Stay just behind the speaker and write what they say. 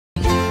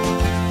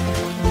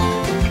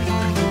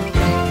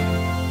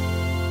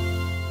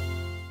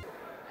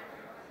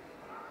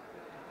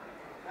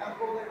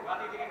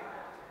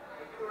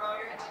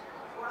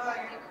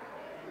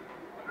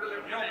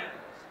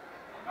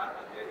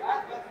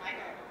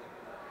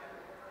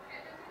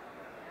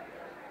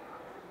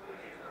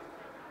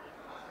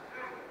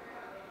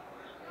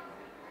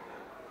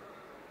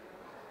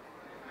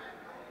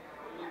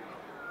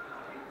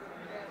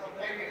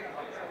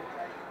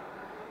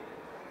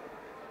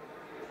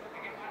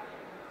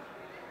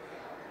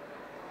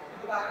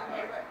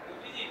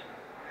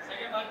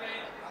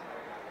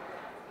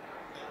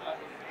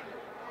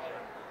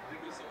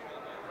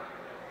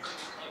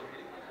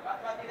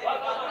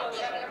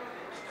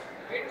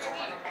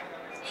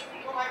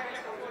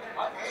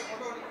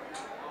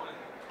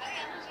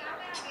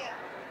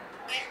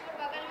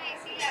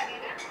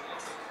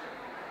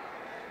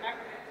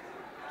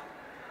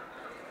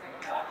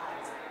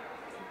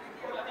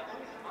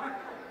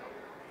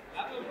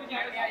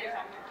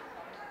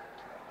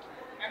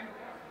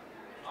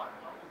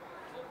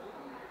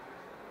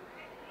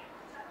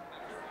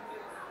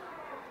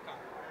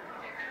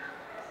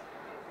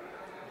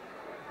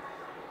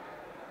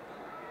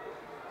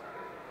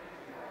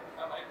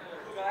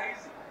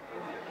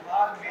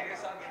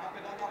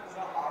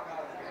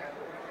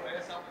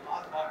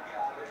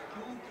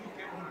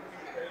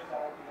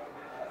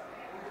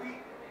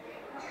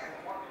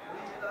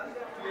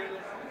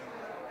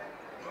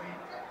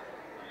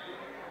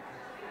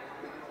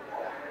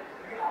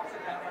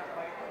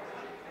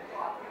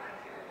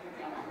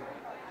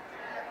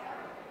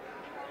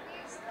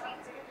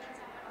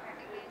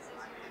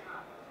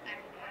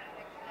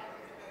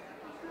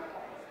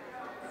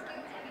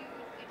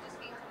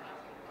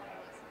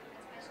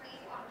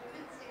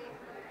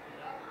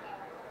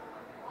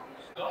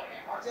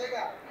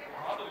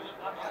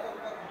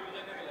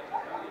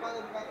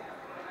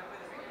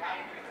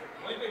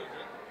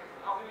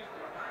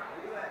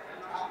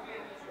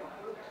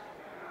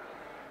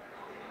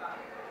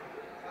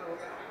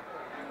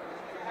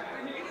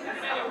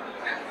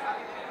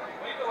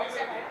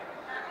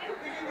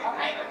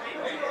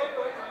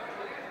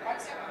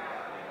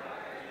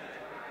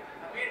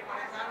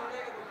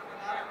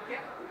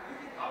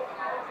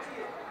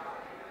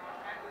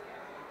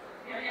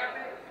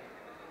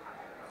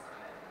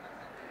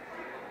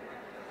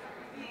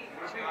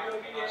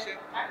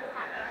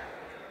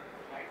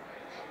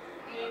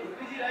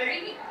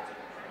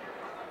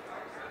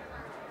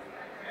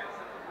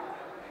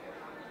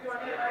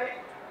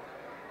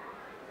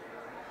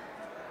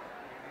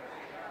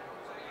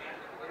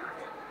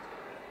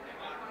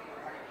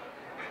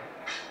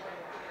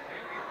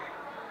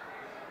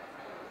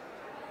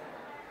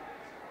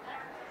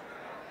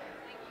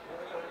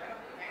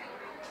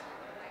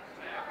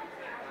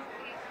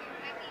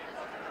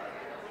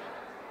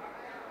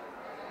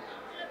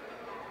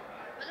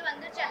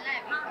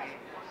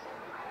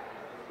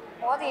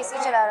बहुत एसी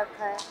चला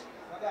रखा है।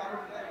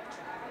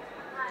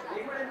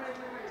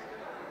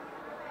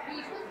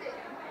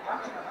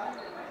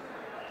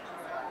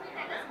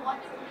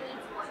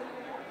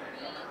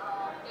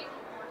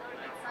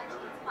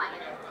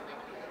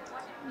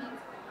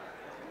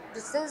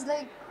 This is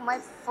like my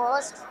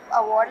first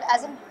award,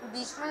 as in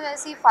बीच में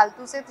ऐसी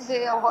फालतू से थे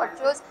award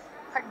shows,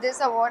 but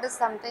this award is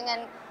something,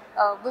 and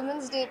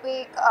Women's Day पे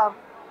एक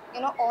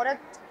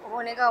औरत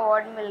होने का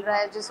award मिल रहा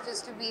है,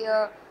 just to be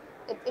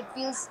it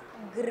feels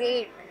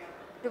great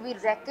to be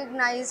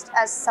recognized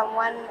as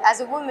someone, as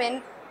a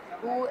woman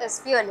who is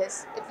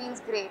fearless. It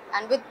feels great,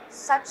 and with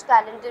such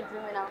talented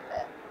women out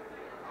there.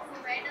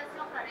 So where does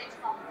your courage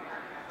come from?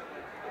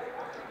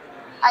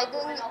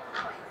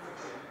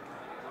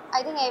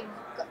 I think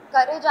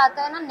courage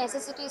आता है ना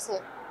necessity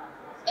से.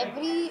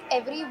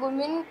 Every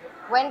woman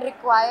when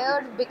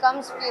required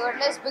becomes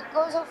fearless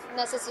because of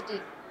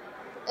necessity.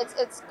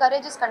 It's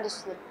courage is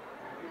conditional.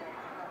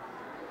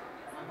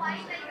 So why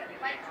choosing this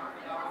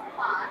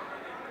path?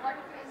 What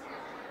is it?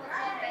 Was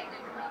it like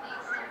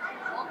determination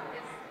to walk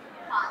this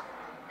path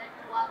that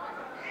you are on?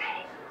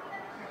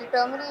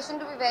 Determination,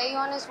 to be very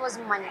honest, was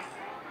money.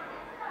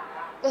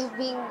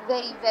 Being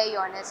very, very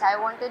honest, I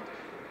wanted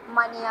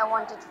money, I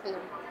wanted fame.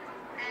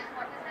 And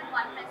what is that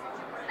one message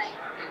you would like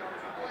to give to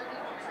all the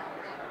women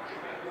out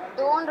there?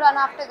 Don't run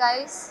after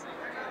guys,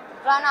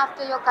 run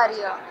after your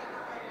career.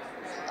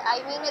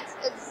 I mean,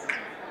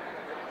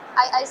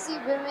 I see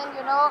women,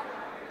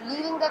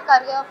 leaving their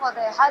career for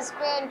their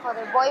husband, for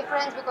their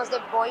boyfriends, because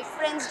their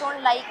boyfriends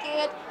don't like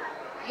it.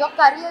 Your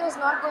career is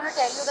not going to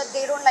tell you that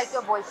they don't like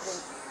your boyfriend.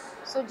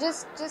 So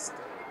just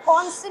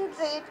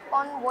concentrate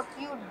on what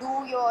you do,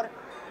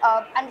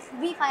 and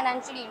be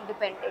financially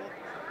independent.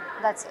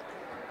 That's it.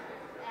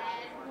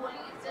 And Holi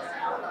is just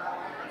around the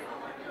corner. So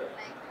what would you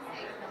like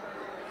to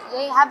say?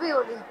 Yay, happy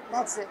Holi.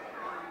 That's it.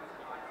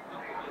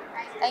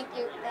 Thank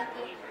you.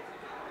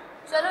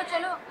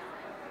 चलो.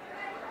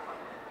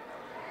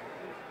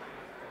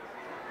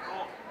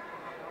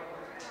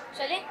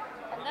 चले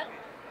अंदर.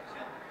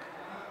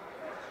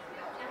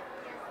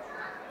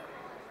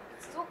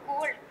 It's so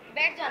cold.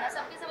 बैठ जाना,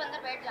 सबके सब अंदर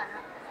बैठ जाना.